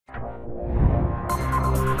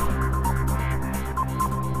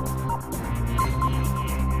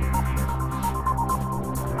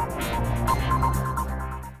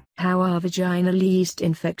are vaginal yeast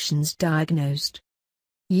infections diagnosed?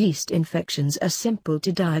 Yeast infections are simple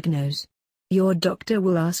to diagnose. Your doctor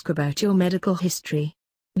will ask about your medical history.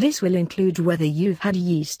 This will include whether you've had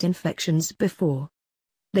yeast infections before.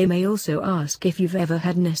 They may also ask if you've ever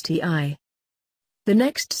had an STI. The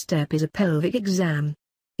next step is a pelvic exam.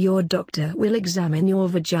 Your doctor will examine your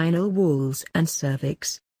vaginal walls and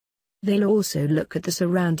cervix. They'll also look at the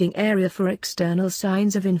surrounding area for external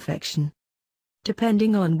signs of infection.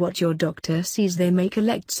 Depending on what your doctor sees, they may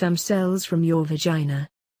collect some cells from your vagina.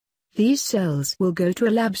 These cells will go to a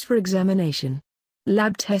labs for examination.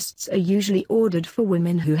 Lab tests are usually ordered for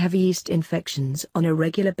women who have yeast infections on a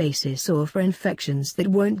regular basis or for infections that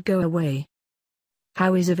won't go away.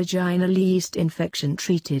 How is a vaginal yeast infection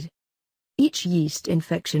treated? Each yeast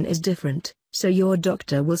infection is different, so your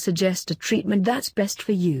doctor will suggest a treatment that's best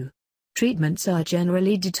for you. Treatments are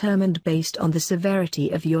generally determined based on the severity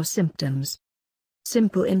of your symptoms.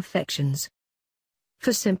 Simple infections.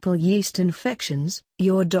 For simple yeast infections,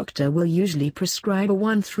 your doctor will usually prescribe a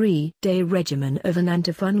 1-3-day regimen of an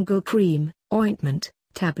antifungal cream, ointment,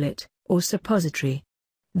 tablet, or suppository.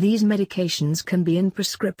 These medications can be in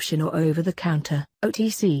prescription or over-the-counter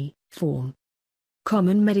 (OTC) form.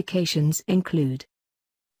 Common medications include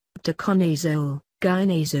taconazole,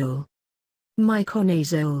 guanazole,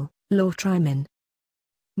 miconazole, lotrimin,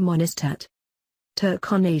 monistat,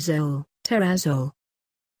 turconazole, terazole,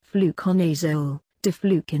 fluconazole,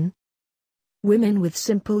 diflucan. Women with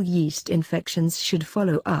simple yeast infections should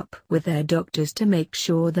follow up with their doctors to make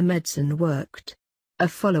sure the medicine worked. A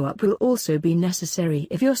follow-up will also be necessary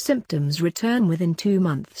if your symptoms return within 2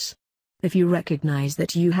 months. If you recognize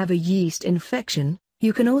that you have a yeast infection,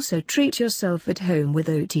 you can also treat yourself at home with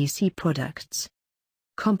OTC products.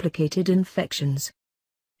 Complicated infections.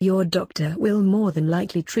 Your doctor will more than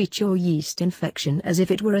likely treat your yeast infection as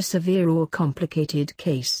if it were a severe or complicated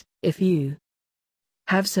case. If you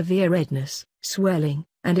have severe redness, swelling,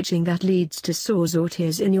 and itching that leads to sores or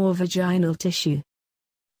tears in your vaginal tissue.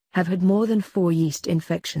 Have had more than 4 yeast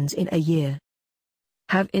infections in a year.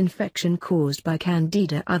 Have infection caused by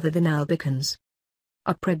candida other than albicans.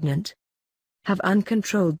 Are pregnant. Have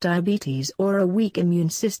uncontrolled diabetes or a weak immune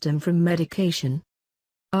system from medication.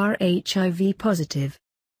 Are HIV positive.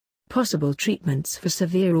 Possible treatments for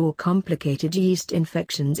severe or complicated yeast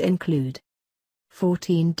infections include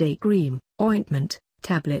 14-day cream, ointment,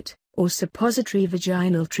 tablet, or suppository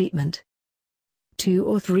vaginal treatment. 2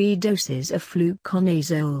 or 3 doses of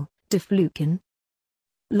fluconazole, diflucan.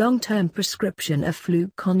 Long-term prescription of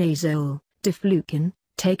fluconazole, diflucan,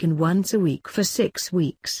 taken once a week for 6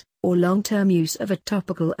 weeks, or long-term use of a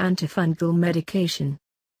topical antifungal medication.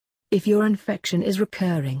 If your infection is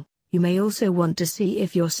recurring, you may also want to see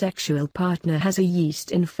if your sexual partner has a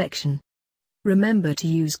yeast infection. Remember to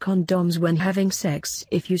use condoms when having sex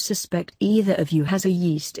if you suspect either of you has a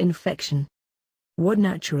yeast infection. What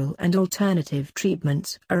natural and alternative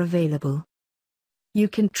treatments are available? You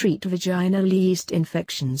can treat vaginal yeast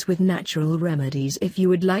infections with natural remedies if you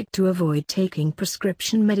would like to avoid taking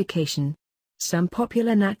prescription medication. Some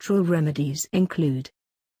popular natural remedies include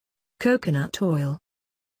coconut oil,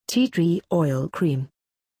 tea tree oil cream,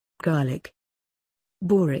 garlic,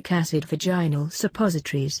 boric acid vaginal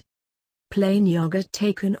suppositories, plain yogurt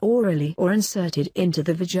taken orally or inserted into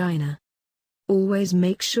the vagina. Always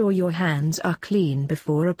make sure your hands are clean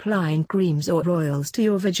before applying creams or oils to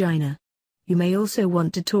your vagina. You may also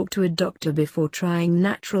want to talk to a doctor before trying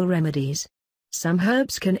natural remedies. Some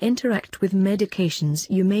herbs can interact with medications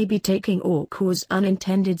you may be taking or cause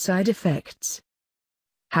unintended side effects.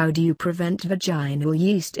 How do you prevent vaginal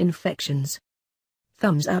yeast infections?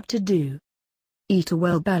 Thumbs up to do. Eat a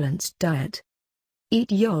well-balanced diet.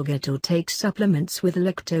 Eat yogurt or take supplements with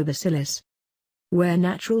lactobacillus. Wear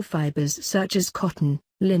natural fibers such as cotton,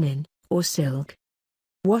 linen, or silk.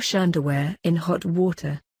 Wash underwear in hot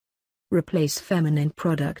water. Replace feminine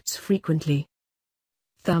products frequently.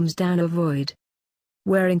 Thumbs down. Avoid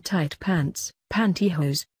wearing tight pants,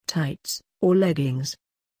 pantyhose, tights, or leggings.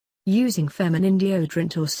 Using feminine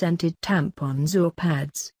deodorant or scented tampons or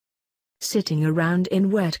pads. Sitting around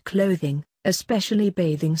in wet clothing, especially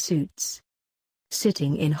bathing suits.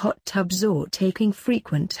 Sitting in hot tubs or taking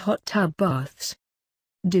frequent hot tub baths.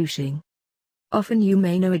 Douching. Often you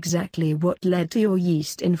may know exactly what led to your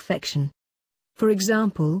yeast infection. For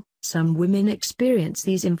example, some women experience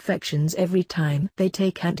these infections every time they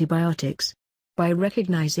take antibiotics. By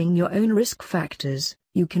recognizing your own risk factors,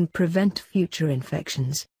 you can prevent future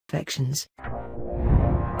infections.